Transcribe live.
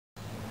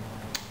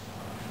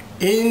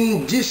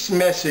In this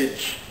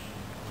message,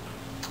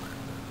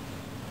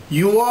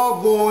 you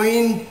are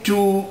going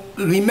to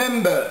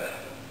remember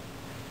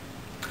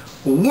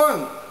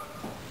one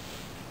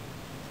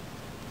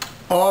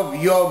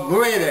of your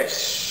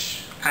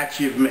greatest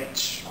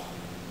achievements.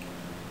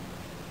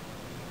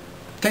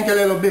 Think a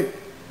little bit.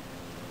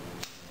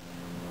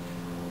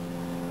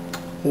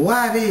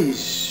 What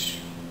is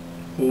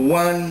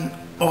one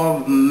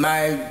of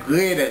my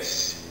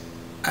greatest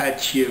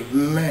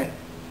achievements?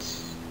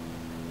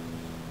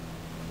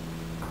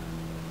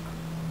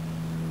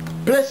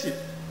 Place it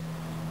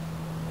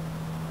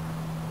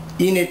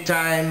in a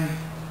time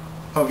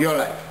of your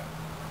life.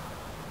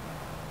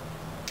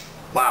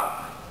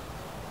 Wow.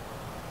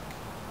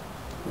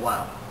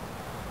 Wow.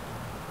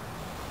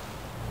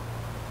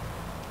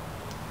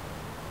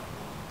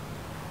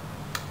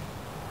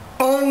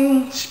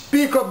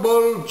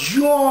 Unspeakable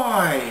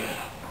joy,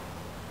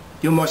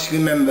 you must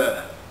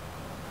remember,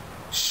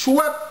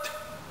 swept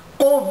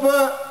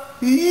over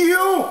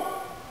you.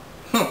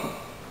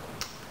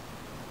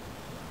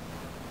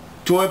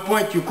 To a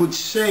point you could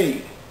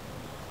say,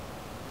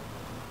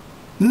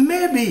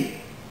 maybe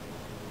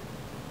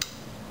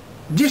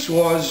this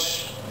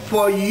was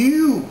for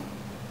you.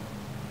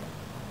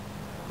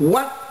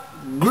 What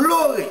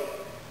glory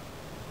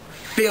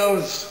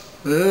feels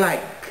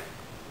like.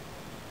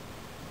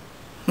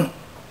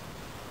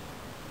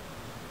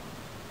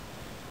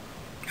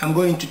 I'm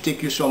going to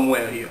take you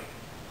somewhere here.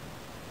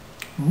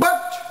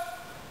 But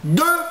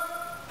the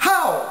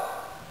how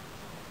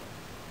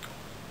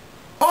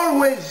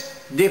always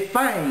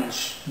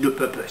defines the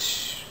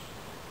purpose.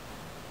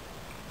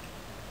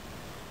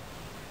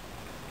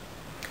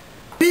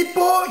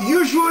 People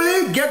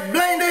usually get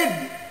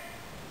blinded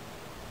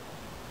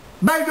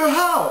by the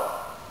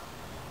how,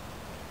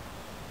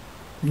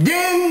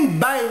 then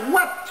by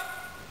what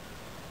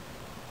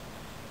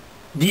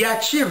the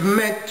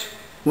achievement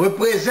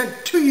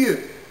represents to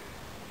you,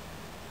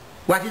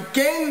 what it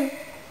can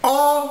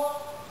or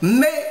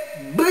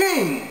may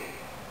bring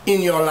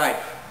in your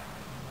life.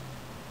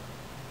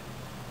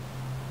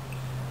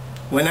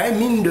 When I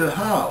mean the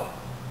how,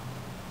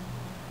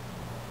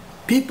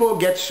 people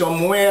get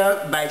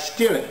somewhere by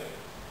stealing,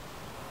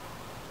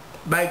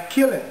 by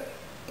killing.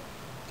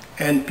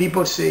 And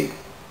people say,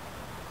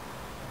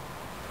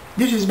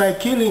 this is by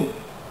killing,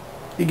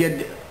 he get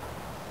there.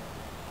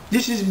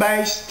 This is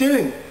by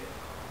stealing,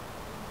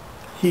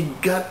 he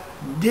got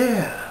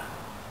there.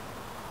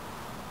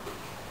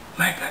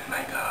 My God,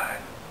 my God.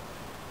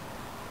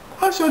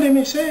 Also they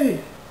may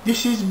say,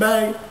 this is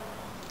by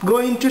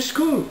going to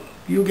school,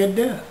 you get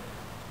there.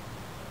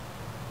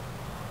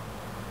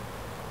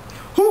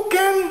 Who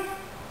can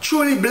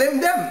truly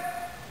blame them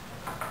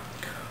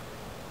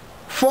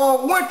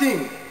for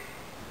wanting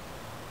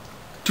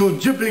to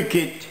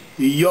duplicate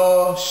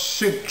your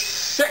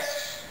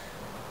success?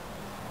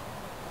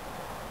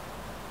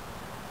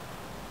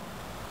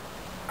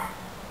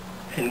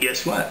 And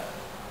guess what?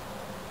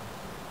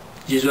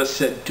 Jesus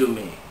said to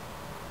me,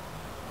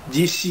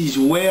 this is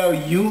where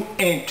you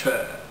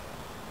enter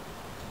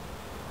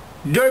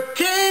the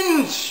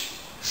king's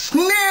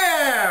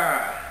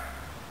snare.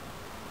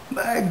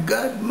 My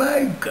God,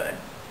 my God.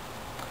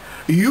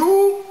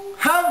 You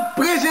have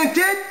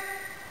presented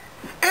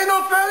an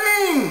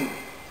offering,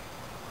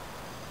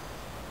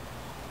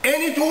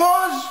 and it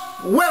was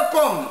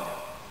welcomed,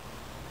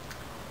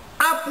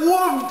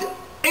 approved,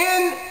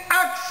 and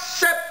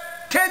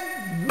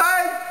accepted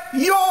by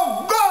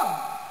your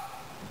God.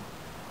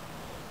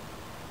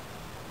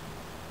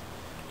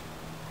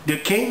 The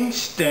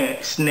king's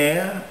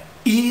snare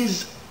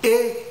is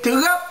a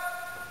trap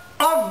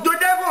of the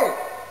devil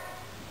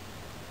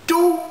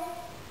to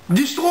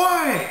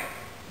destroy.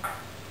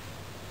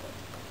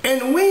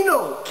 And we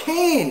know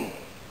Cain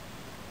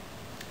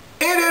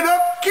ended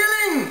up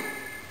killing,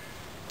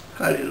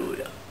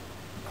 hallelujah,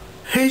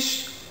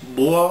 his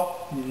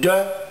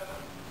brother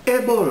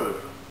Abel.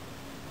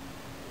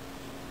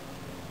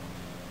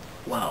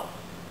 Wow.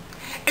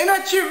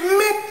 An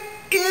achievement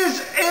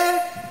is a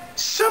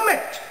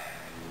summit,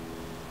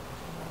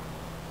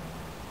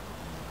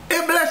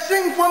 a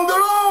blessing from the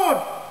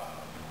Lord.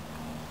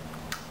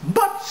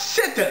 But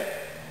Satan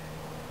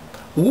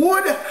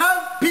would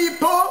have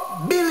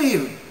people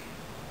believe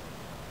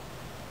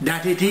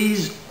that it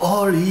is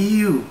all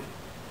you,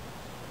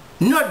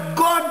 not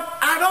God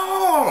at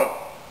all.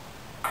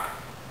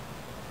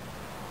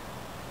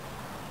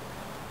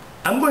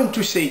 I'm going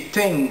to say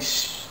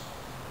things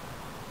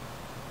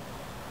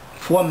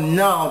from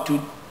now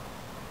to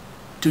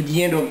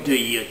the end of the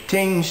year,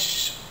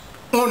 things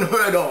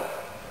unheard of.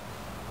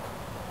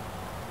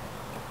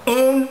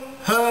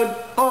 Unheard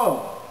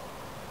of.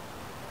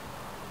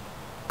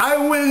 I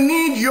will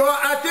need your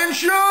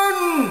attention.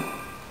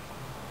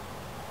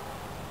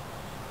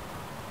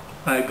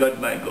 My God,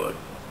 my God.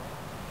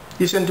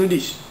 Listen to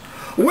this.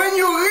 When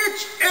you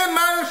reach a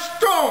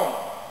milestone,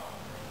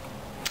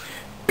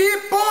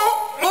 people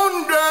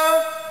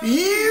under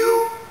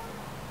you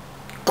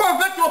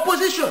covet your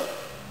position.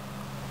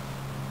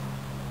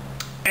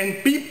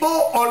 And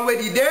people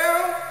already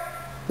there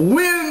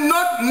will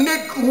not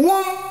make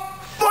room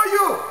for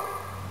you.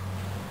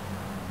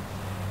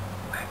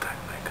 My God,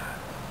 my God.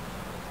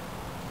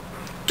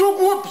 Two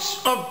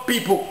groups of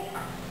people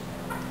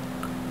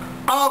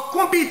are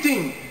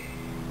competing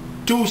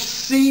to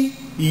see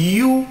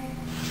you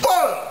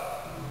fall.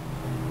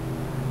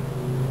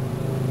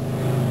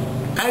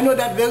 I know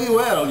that very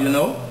well, you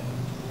know.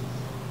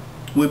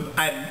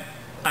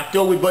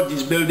 After we bought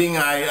this building,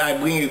 I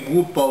bring a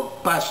group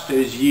of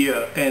pastors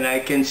here and I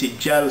can see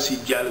jealousy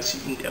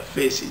in their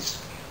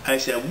faces. I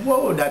said,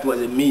 whoa, that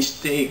was a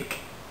mistake.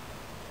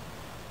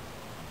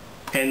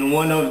 And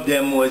one of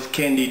them was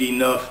candid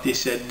enough. They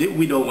said,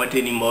 we don't want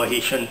any more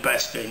Haitian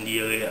pastor in the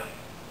area.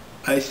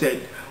 I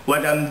said,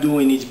 what I'm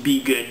doing is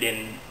bigger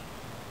than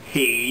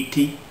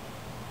Haiti.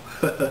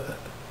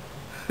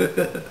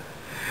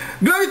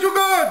 Glory to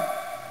God.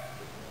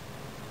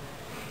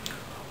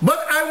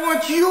 But I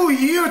want you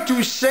here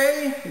to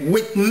say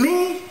with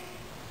me,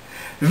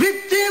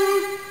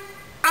 victim,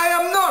 I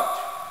am not.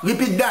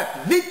 Repeat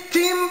that.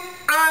 Victim,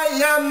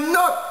 I am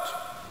not.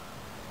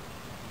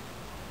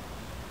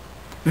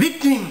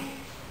 Victim,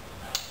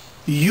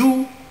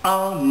 you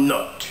are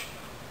not,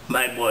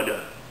 my brother.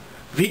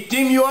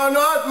 Victim, you are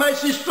not, my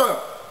sister.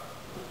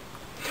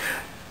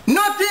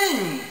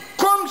 Nothing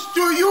comes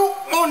to you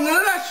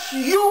unless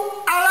you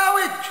allow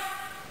it.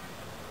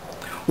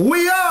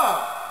 We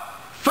are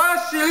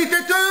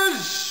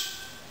facilitators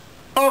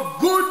of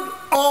good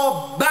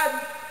or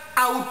bad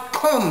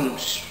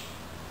outcomes.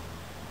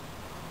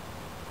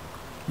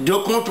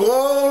 The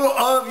control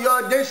of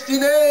your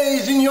destiny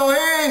is in your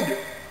hand.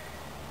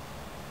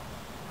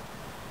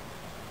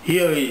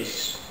 Here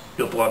is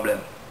the problem,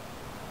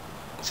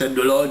 said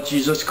the Lord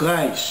Jesus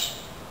Christ.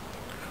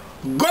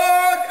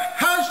 God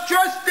has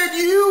trusted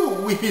you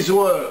with His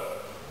word,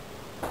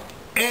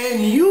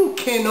 and you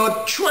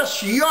cannot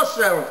trust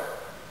yourself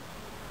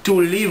to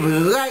live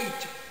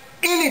right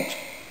in it.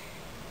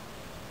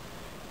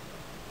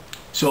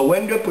 So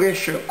when the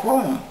pressure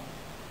comes,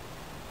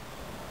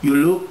 you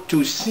look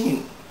to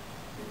sin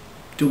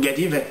to get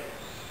even.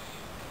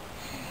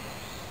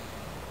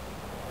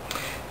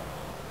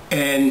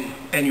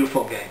 And you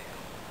forget.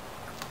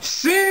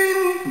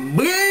 Sin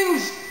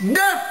brings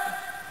death.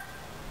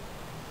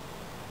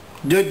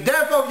 The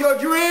death of your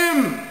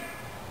dream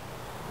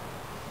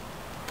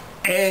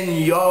and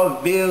your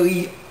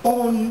very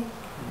own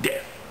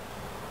death.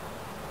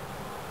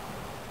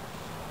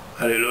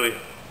 Hallelujah.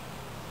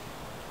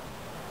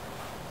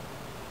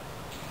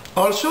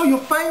 Also, you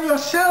find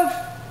yourself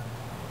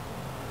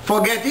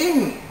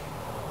forgetting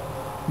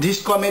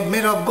this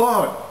commandment of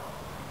God.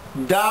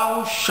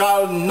 Thou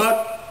shalt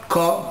not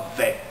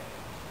covet.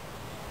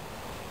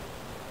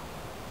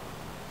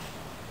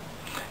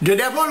 The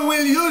devil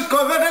will use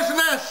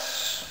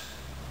covetousness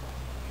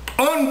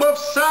on both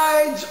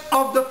sides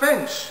of the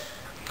fence.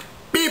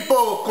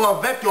 People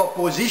covet your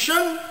position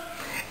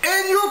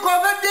and you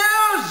covet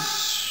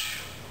theirs.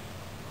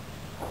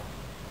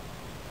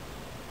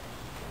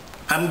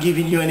 I'm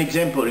giving you an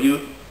example.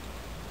 You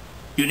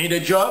need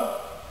a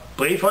job,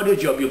 pray for the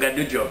job, you get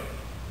the job.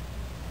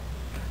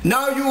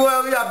 Now you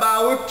worry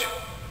about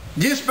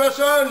this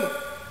person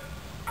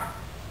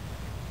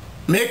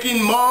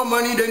making more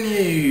money than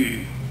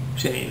you.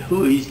 Saying,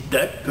 who is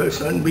that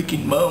person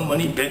making more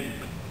money than me?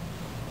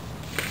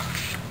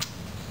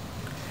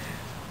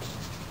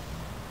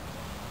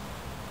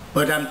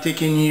 But I'm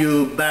taking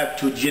you back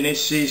to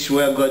Genesis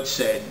where God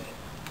said,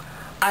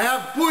 I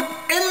have put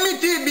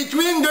enmity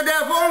between the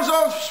devil's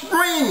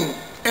offspring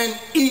and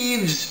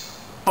Eve's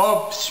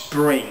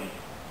offspring.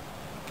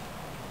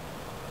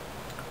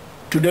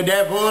 To the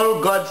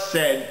devil, God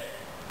said,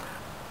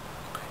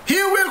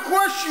 he will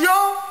crush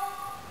your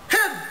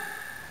head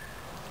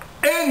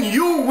and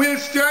you will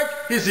strike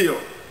his heel.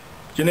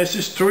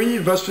 Genesis 3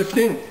 verse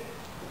 15.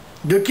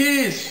 The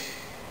key is,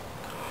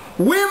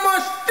 we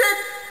must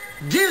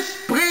take this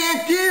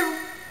preemptive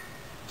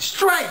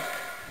strike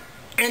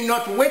and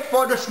not wait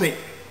for the snake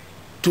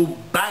to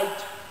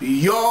bite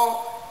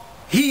your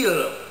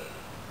heel.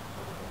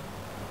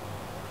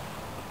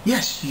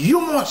 Yes, you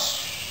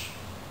must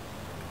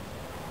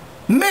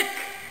make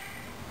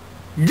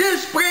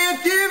this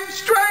preemptive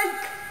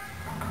strike.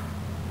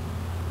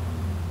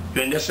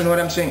 You understand what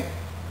I'm saying?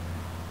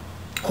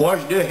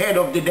 Crush the head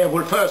of the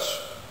devil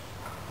first.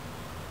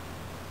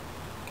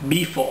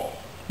 Before.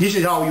 This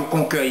is how you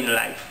conquer in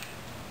life.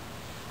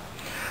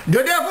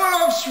 The devil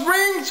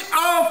offsprings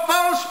are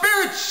foul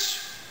spirits.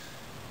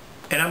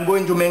 And I'm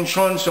going to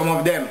mention some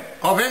of them.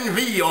 Of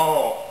envy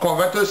or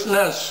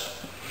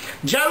covetousness,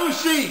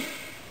 jealousy,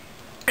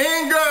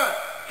 anger,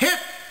 hate,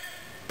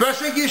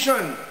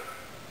 persecution,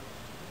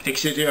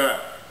 etc.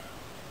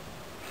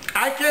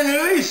 I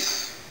can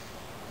list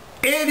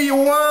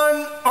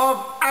 81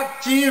 of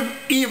active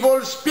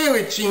evil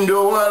spirits in the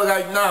world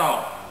right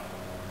now.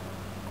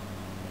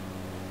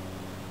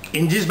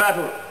 In this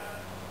battle.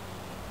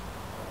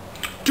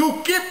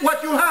 To keep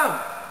what you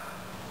have.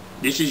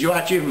 This is your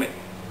achievement.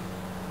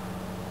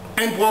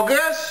 And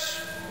progress,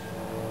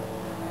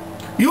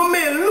 you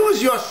may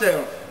lose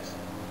yourself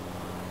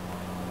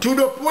to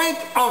the point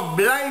of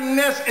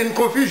blindness and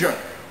confusion,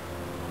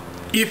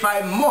 if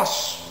I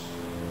must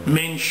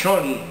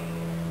mention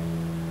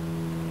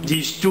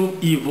these two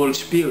evil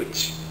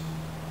spirits.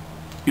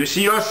 You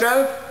see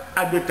yourself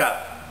at the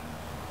top,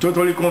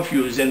 totally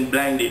confused and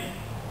blinded.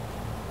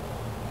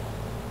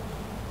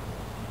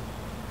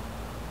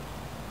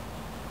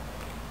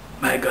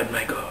 My God,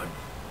 my God.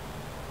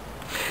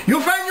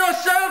 You find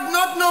yourself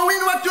not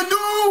knowing what to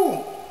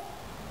do.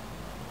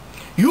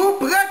 You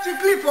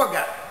practically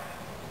forgot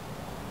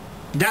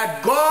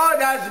that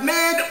God has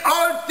made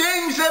all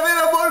things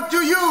available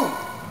to you.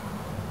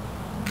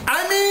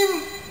 I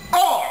mean,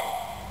 all.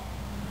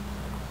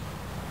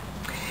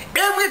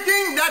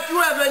 Everything that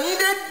you ever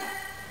needed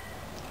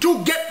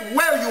to get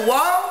where you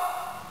are,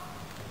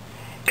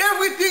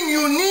 everything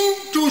you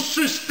need to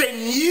sustain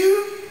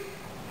you,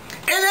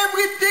 and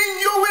everything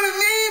you will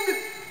need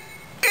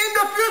in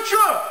the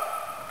future.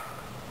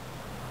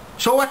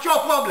 So what's your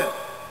problem?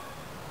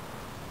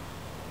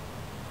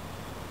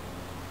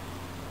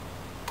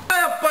 I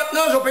have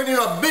partners opening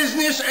a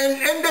business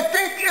and they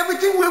think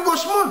everything will go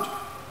smooth.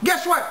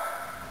 Guess what?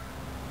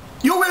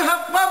 You will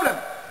have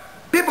problems.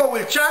 People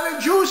will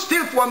challenge you,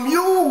 steal from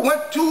you,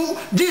 want to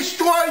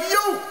destroy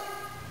you.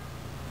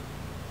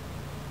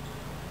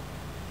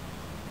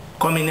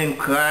 Coming and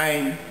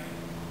crying.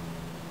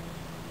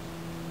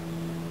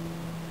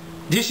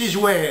 This is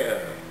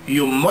where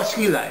you must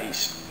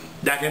realize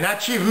that an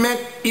achievement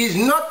is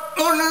not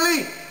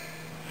only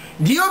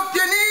the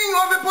obtaining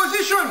of a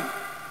position,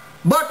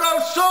 but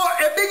also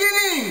a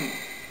beginning,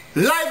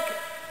 like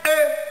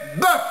a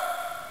birth.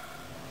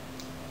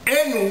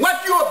 And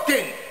what you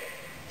obtain,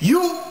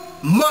 you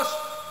must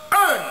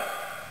earn.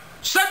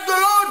 Said the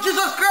Lord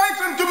Jesus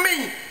Christ unto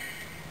me.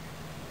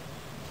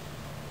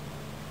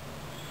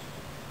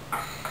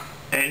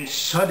 And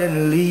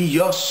suddenly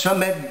your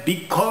summit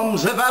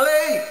becomes a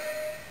valley.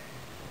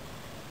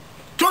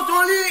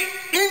 Totally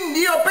in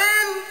the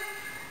open,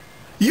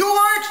 you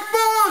are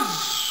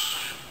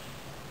exposed.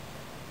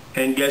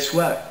 And guess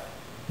what?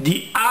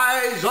 The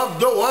eyes of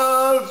the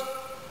world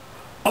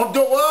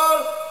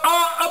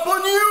are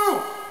upon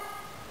you.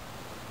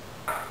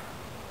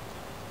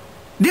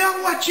 They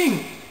are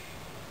watching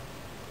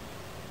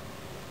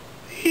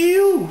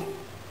you.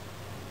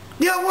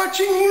 They are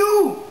watching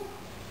you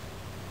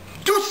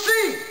to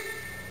see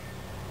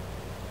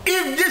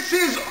if this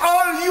is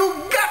all you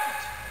got.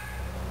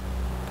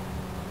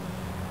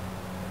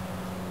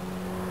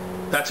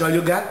 That's all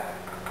you got?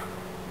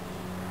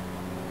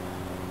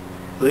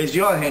 Raise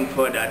your hand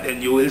for that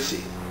and you will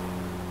see.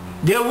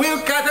 They will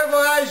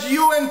categorize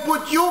you and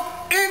put you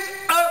in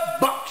a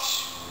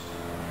box.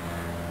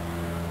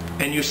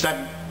 And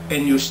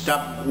you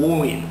stop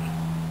growing.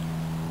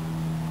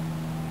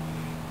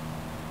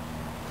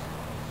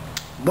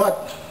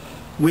 But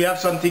we have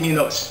something in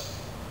us.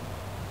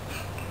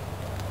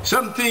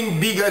 Something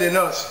bigger than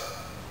us.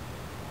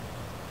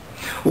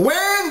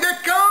 When they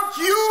count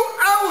you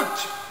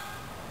out,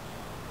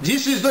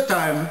 this is the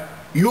time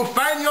you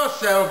find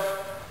yourself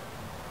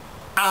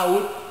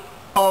out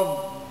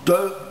of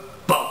the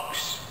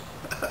box.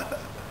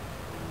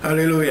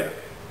 Hallelujah.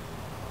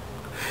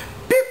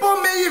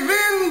 People may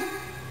even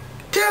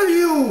tell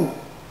you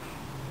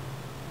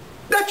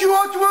that you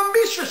are too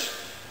ambitious.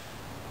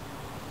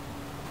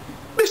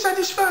 Be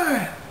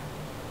satisfied.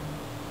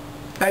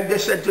 Like they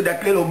said to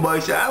that little boy,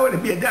 said, I want to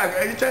be a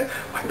doctor. He said,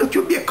 why don't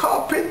you be a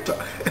carpenter?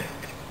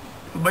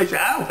 The boy said,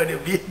 I want to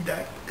be a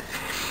doctor.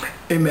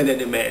 Amen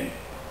and amen.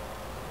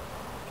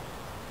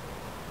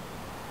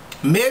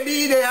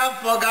 Maybe they have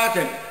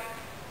forgotten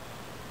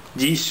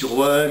this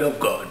word of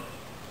God.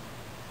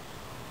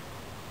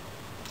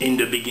 In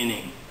the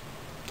beginning,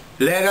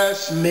 let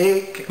us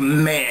make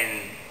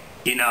man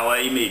in our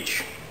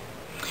image,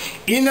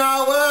 in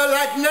our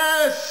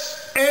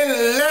likeness, and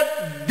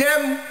let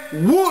them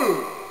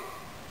rule.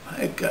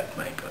 My God,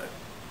 my God.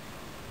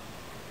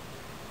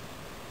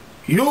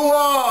 You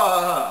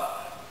are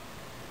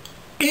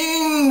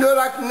in the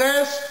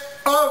likeness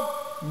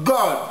of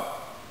God.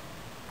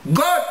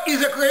 God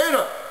is a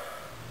creator.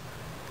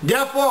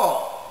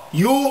 Therefore,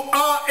 you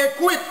are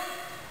equipped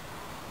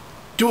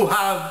to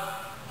have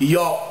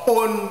your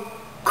own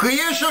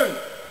creation.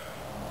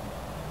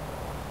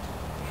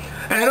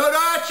 Another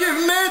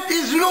achievement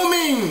is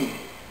looming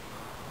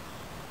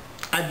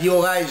at the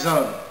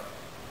horizon.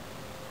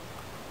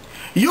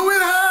 You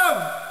will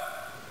have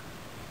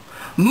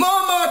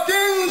more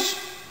mountains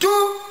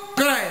to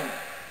climb.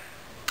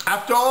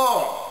 After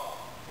all,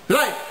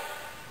 life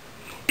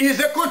is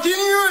a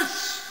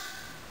continuous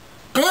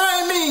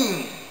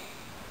climbing.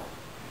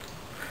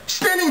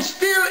 Standing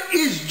still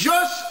is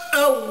just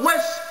a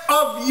waste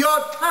of your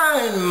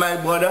time, my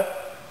brother.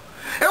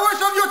 A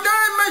waste of your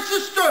time, my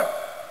sister.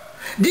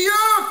 The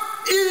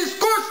earth is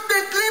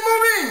constantly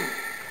moving.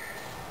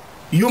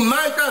 You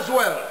might as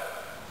well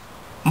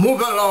move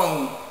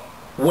along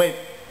with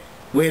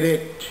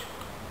it.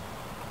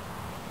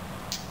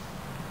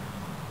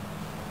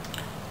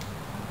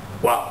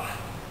 Wow.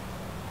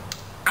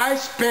 I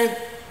spent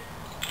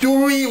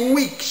 3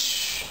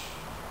 weeks,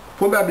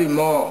 probably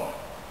more,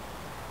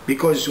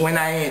 Because when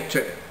I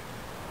enter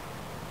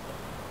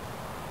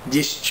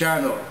this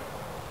channel,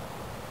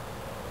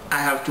 I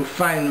have to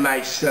find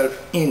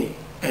myself in it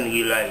and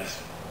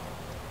realize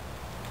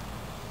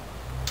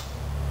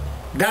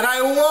that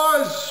I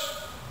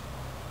was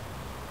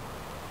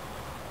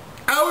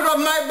out of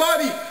my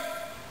body.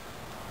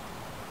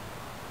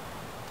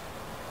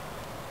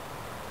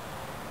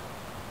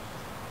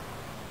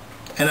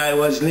 And I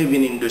was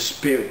living in the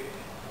spirit.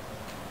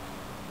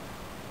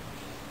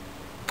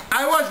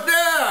 I was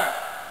there,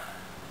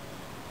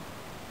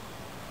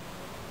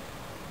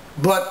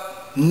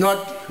 but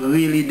not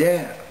really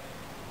there.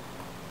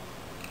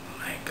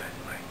 My God,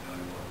 my God.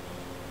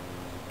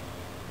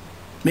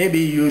 Maybe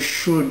you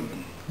should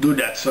do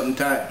that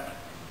sometime.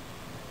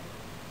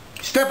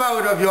 Step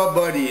out of your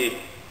body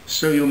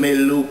so you may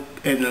look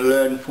and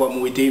learn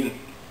from within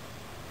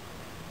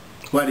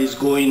what is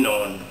going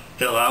on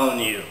around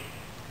you.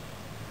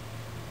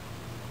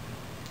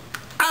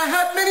 I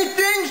had many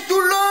things to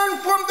learn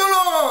from the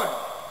Lord.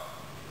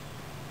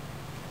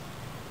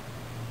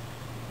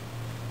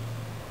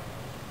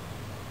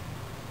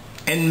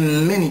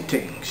 And many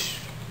things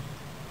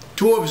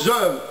to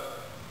observe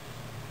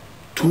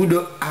through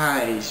the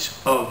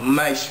eyes of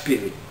my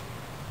spirit.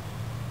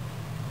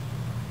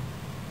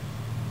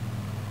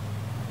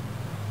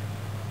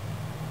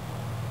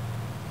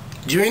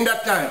 During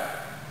that time,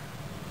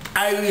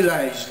 I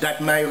realized that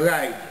my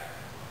ride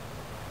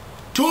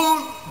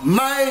to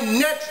my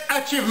next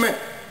achievement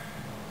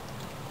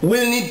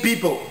will need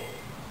people.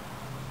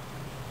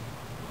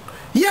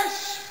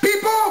 Yes,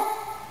 people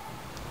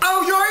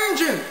are your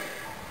engine.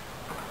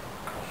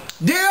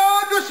 They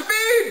are the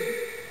speed.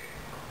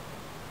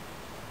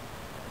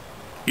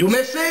 You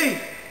may say,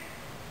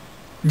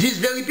 these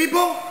very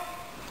people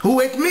who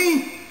hate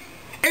me,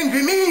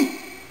 envy me,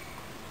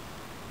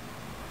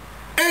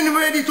 and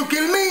ready to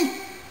kill me.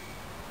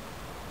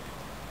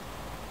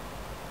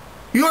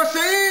 You are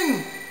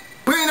saying,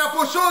 praying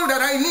apostle,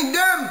 that I need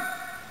them.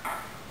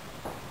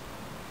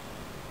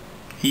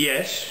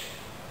 Yes,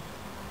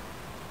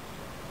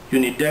 you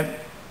need them.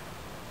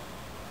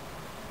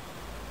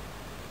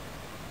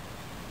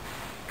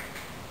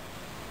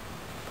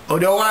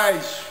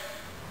 Otherwise,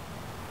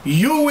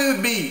 you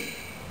will be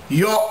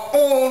your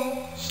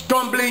own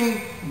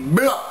stumbling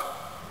block.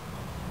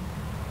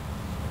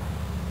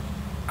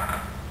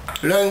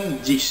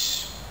 Learn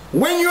this.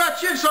 When you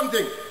achieve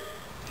something,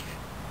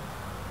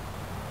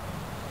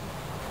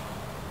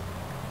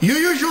 you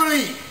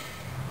usually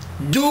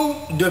do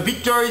the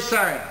victory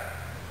sign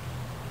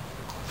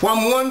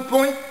from one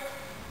point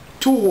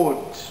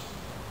towards.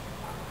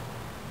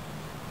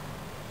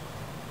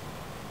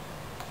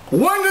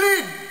 One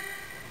lead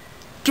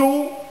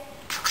to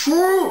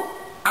true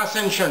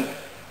ascension,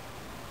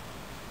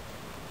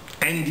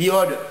 and the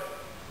other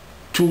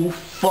to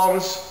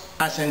false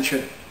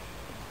ascension,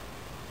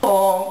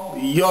 or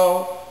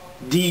your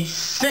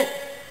descent.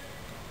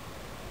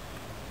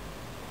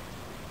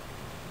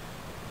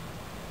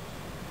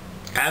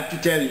 I have to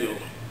tell you,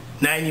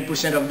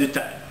 90% of the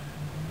time,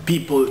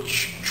 people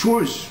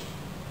choose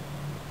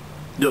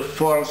the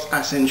false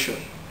ascension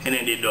and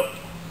then they don't.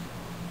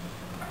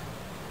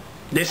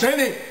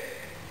 Descending.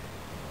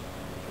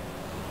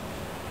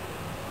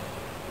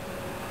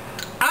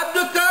 At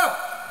the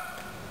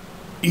top,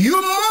 you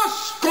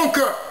must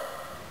conquer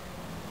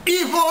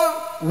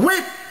evil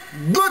with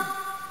good.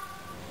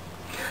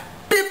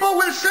 People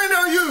will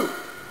center you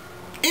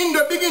in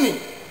the beginning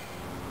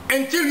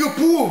until you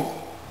prove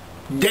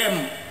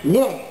them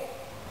wrong.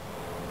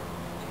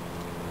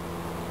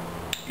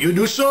 You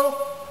do so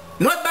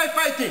not by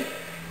fighting,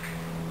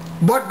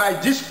 but by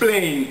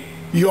displaying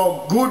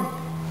your good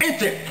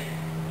intent.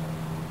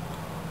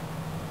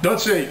 Don't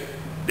say,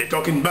 they're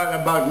talking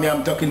bad about me,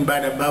 I'm talking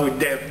bad about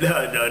them.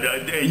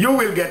 No. You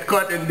will get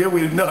caught and they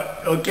will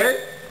not,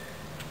 okay?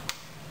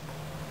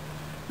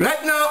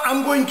 Right now,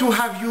 I'm going to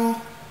have you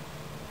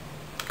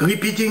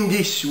repeating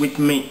this with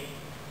me.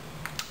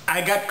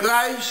 I got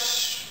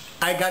Christ,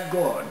 I got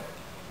God.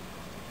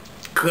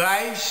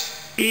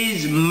 Christ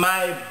is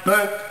my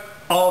burnt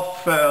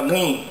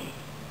offering.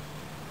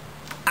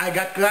 I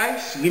got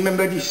Christ,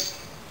 remember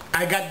this.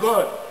 I got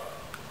God.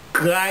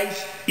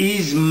 Christ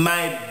is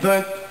my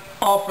burnt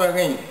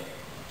offering.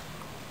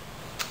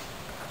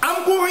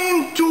 I'm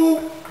going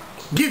to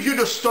give you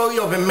the story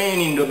of a man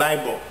in the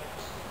Bible.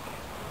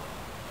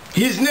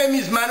 His name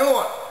is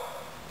Manoah.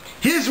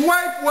 His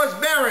wife was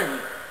barren.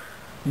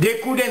 They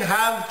couldn't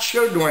have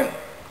children.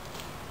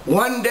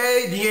 One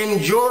day the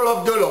angel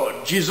of the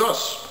Lord,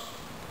 Jesus,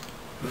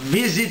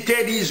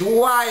 visited his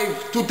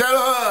wife to tell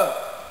her,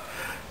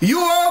 you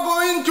are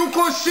going to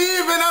conceive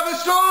and have a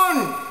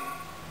son.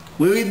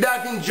 We read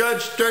that in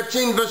Judges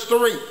 13 verse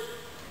 3.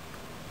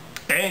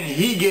 And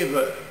he gave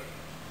her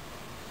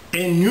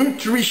a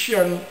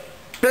nutrition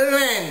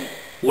plan,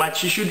 what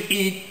she should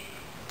eat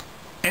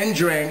and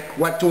drink,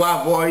 what to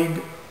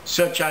avoid,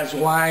 such as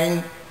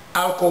wine,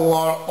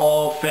 alcohol,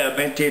 or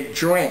fermented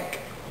drink.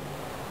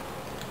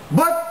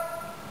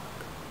 But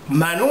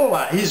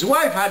Manoah, his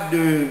wife, had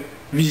the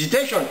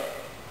visitation.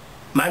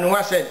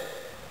 Manoah said,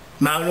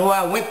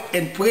 Manoah went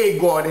and prayed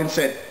God and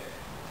said,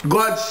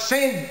 God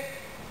send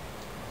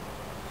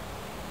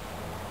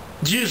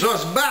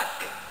Jesus back,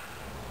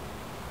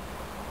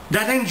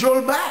 that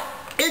angel back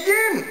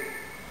again,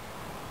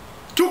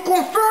 to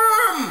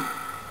confirm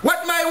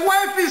what my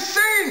wife is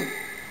saying.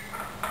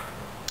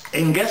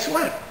 And guess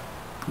what?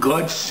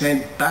 God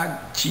sent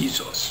back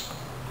Jesus,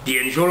 the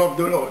angel of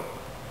the Lord.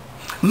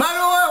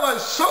 Manoah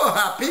was so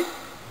happy.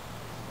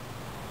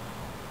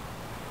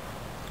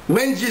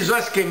 When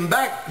Jesus came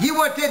back, he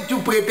wanted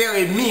to prepare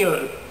a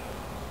meal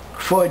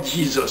for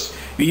Jesus.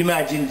 You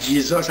imagine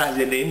Jesus as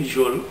an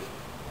angel,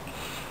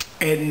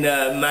 and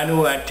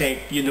Manoah think,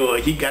 you know,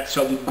 he got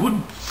some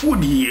good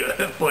food here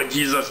for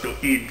Jesus to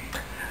eat.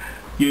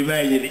 You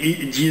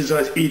imagine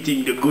Jesus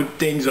eating the good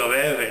things of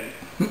heaven.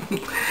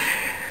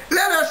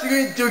 Let us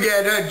read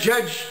together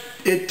Judge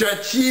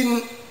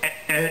 13,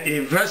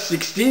 verse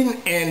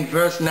 16 and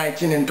verse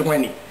 19 and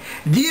 20.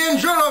 The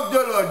angel of the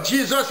Lord,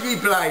 Jesus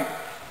replied,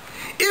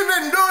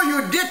 even though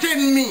you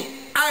detain me,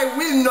 I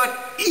will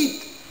not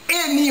eat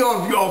any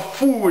of your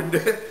food.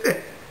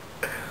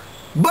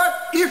 But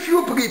if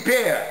you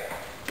prepare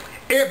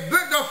a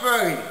burnt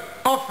offering,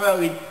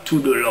 offer it to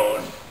the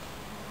Lord.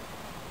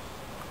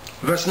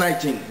 Verse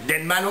 19,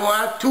 then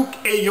Manoah took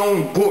a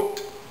young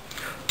goat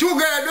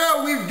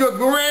together with the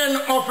grain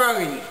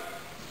offering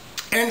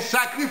and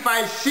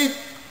sacrificed it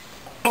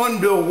on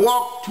the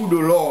walk to the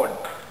Lord.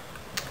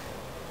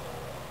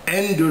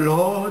 And the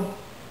Lord,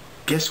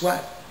 guess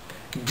what?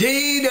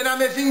 Did an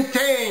amazing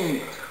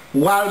thing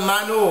while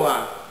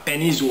Manoah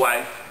and his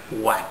wife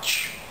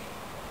watched.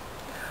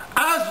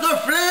 As the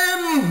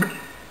flame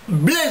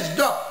blazed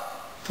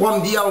up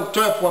from the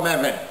altar from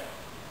heaven,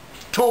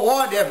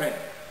 toward heaven,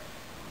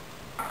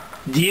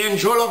 the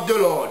angel of the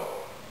Lord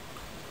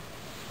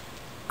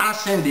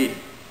ascended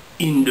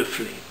in the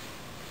flame.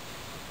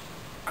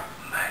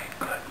 My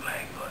God,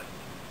 my God.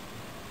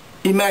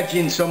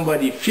 Imagine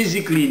somebody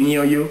physically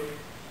near you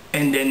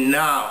and then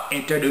now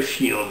enter the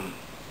fume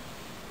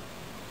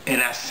and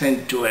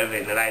ascend to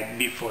heaven right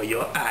before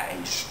your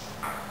eyes.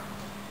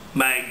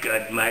 My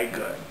God, my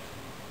God.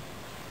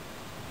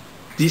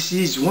 This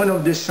is one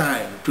of the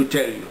signs to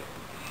tell you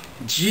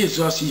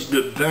Jesus is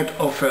the burnt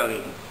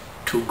offering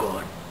to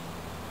God.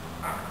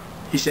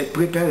 He said,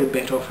 prepare a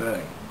burnt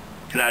offering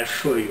and I'll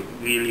show you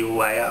really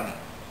who I am.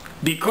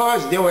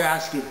 Because they were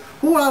asking,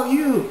 who are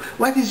you?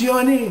 What is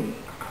your name?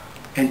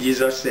 And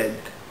Jesus said,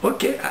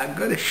 okay, I'm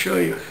going to show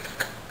you.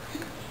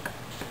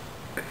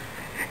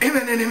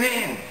 Amen and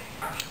amen.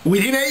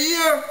 Within a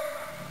year,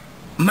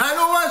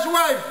 Manoah's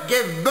wife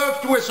gave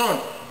birth to a son,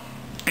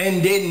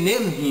 and they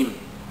named him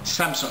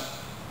Samson.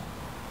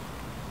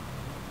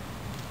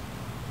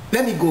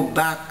 Let me go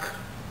back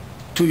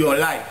to your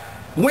life.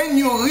 When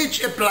you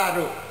reach a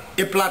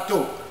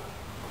plateau,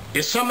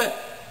 a summit,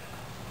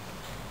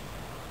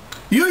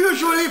 you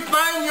usually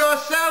find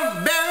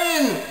yourself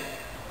barren,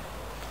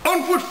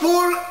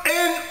 unfruitful,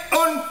 and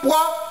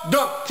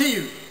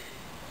unproductive.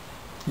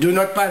 Do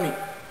not panic.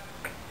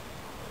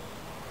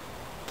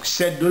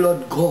 Said the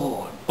Lord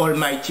God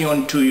Almighty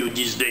unto you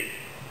this day.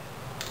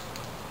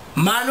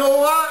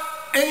 Manoah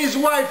and his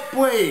wife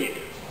prayed,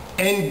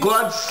 and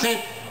God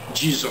sent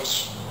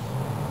Jesus.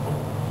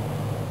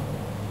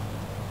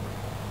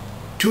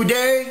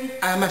 Today,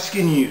 I'm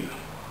asking you,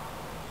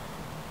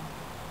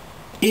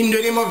 in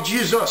the name of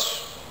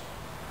Jesus,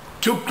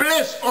 to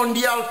place on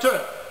the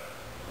altar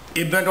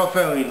a burnt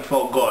offering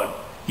for God.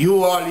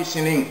 You are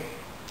listening,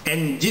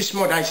 and this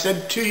month I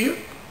said to you,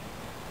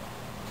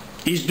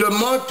 is the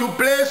month to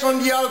place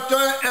on the altar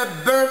a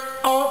burnt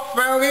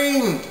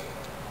offering.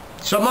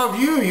 Some of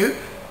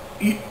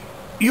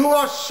you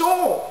are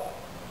so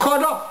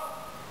caught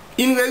up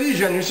in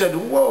religion. You said,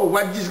 whoa,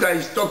 what this guy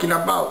is talking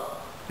about?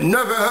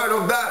 Never heard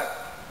of that.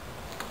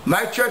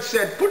 My church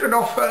said, put an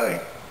offering.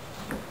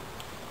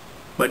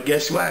 But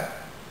guess what?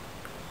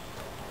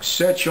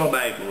 Search your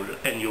Bible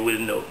and you will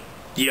know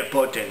the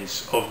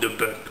importance of the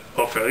burnt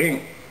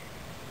offering.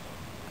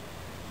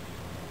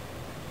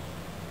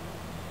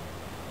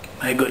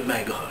 My God,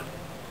 my God.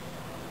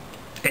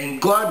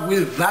 And God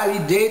will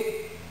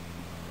validate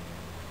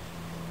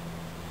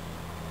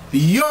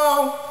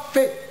your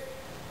faith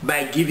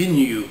by giving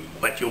you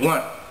what you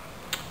want.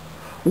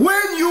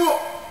 Where you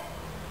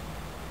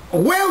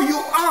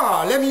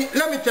are, let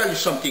me tell you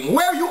something.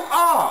 Where you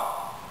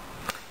are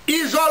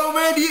is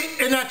already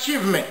an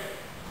achievement.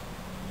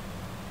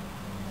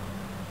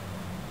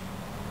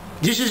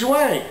 This is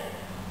why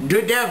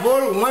the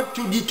devil wants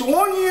to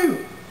dethrone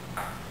you.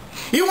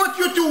 He wants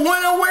you to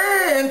run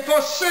away and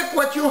forsake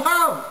what you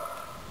have.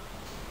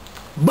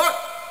 But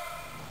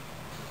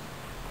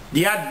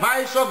the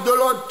advice of the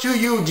Lord to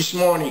you this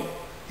morning,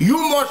 you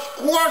must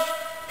crush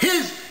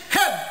his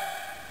head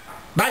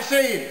by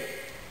saying,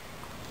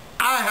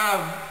 I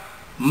have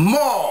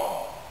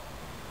more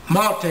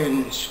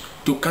mountains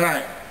to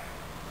climb.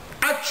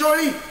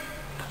 Actually,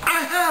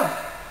 I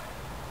have.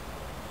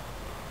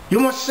 You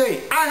must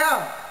say, I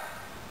have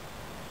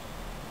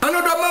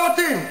another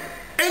mountain,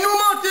 a new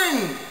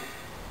mountain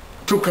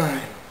to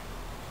climb.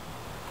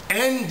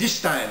 And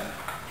this time,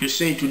 you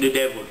say to the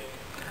devil,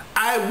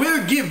 I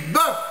will give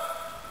birth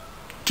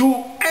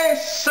to a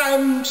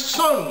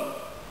Samson,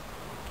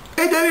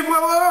 a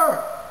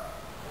deliverer.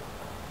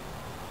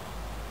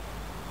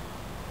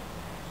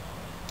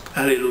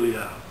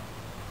 Hallelujah.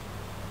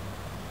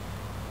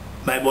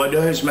 My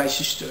brothers, my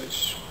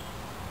sisters,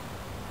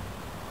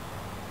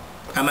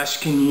 I'm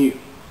asking you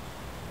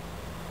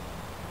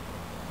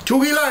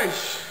to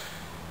realize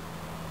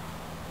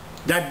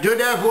that the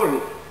devil,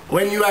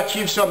 when you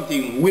achieve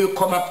something, will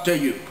come after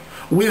you.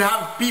 Will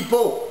have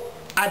people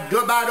at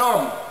the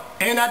bottom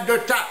and at the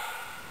top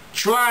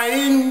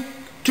trying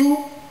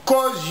to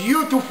cause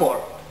you to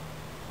fall.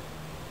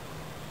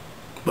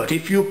 But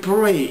if you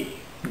pray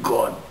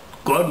God,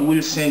 God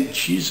will send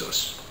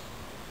Jesus.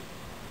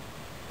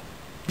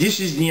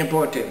 This is the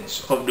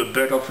importance of the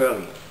birth of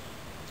early.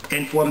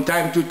 And from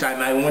time to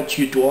time, I want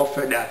you to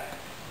offer that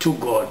to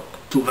God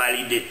to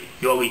validate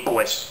your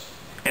request.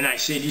 And I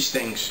say these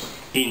things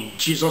in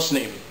Jesus'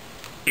 name.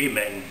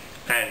 Amen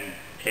and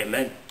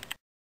amen.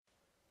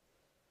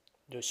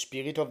 The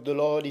Spirit of the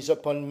Lord is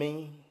upon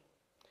me,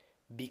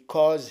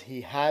 because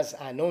he has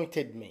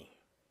anointed me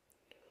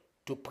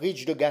to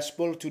preach the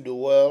gospel to the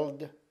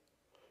world,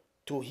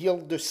 to heal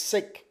the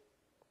sick,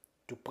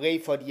 to pray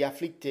for the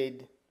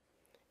afflicted,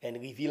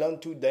 and reveal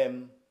unto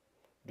them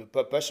the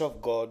purpose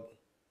of God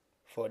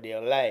for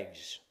their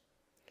lives.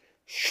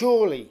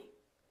 Surely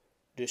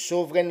the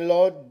sovereign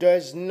Lord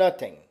does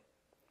nothing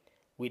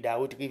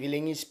without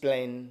revealing his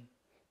plan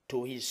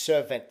to his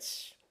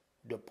servants,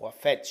 the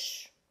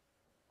prophets.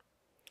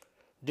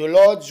 The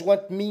Lord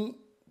wants me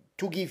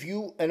to give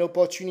you an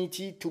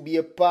opportunity to be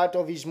a part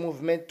of his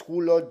movement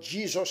through Lord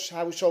Jesus'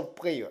 house of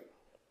prayer.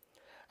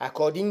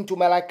 According to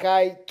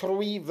Malachi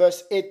 3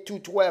 verse 8 to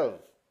 12,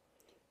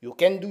 you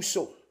can do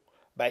so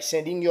by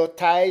sending your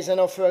tithes and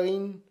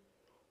offering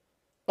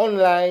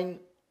online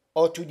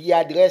or to the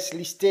address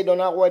listed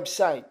on our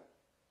website.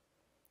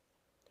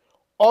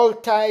 All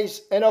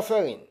tithes and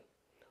offering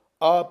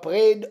are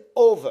prayed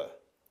over,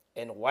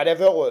 and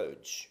whatever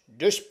words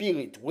the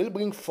Spirit will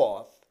bring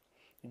forth,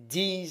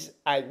 these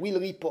I will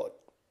report.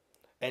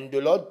 And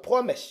the Lord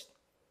promised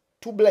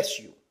to bless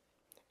you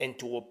and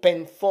to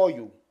open for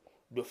you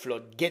the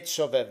floodgates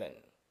of heaven.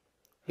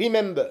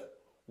 Remember,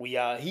 we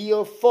are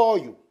here for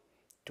you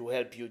to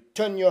help you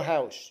turn your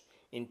house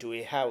into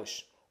a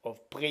house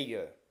of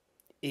prayer.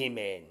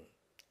 Amen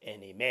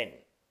and amen.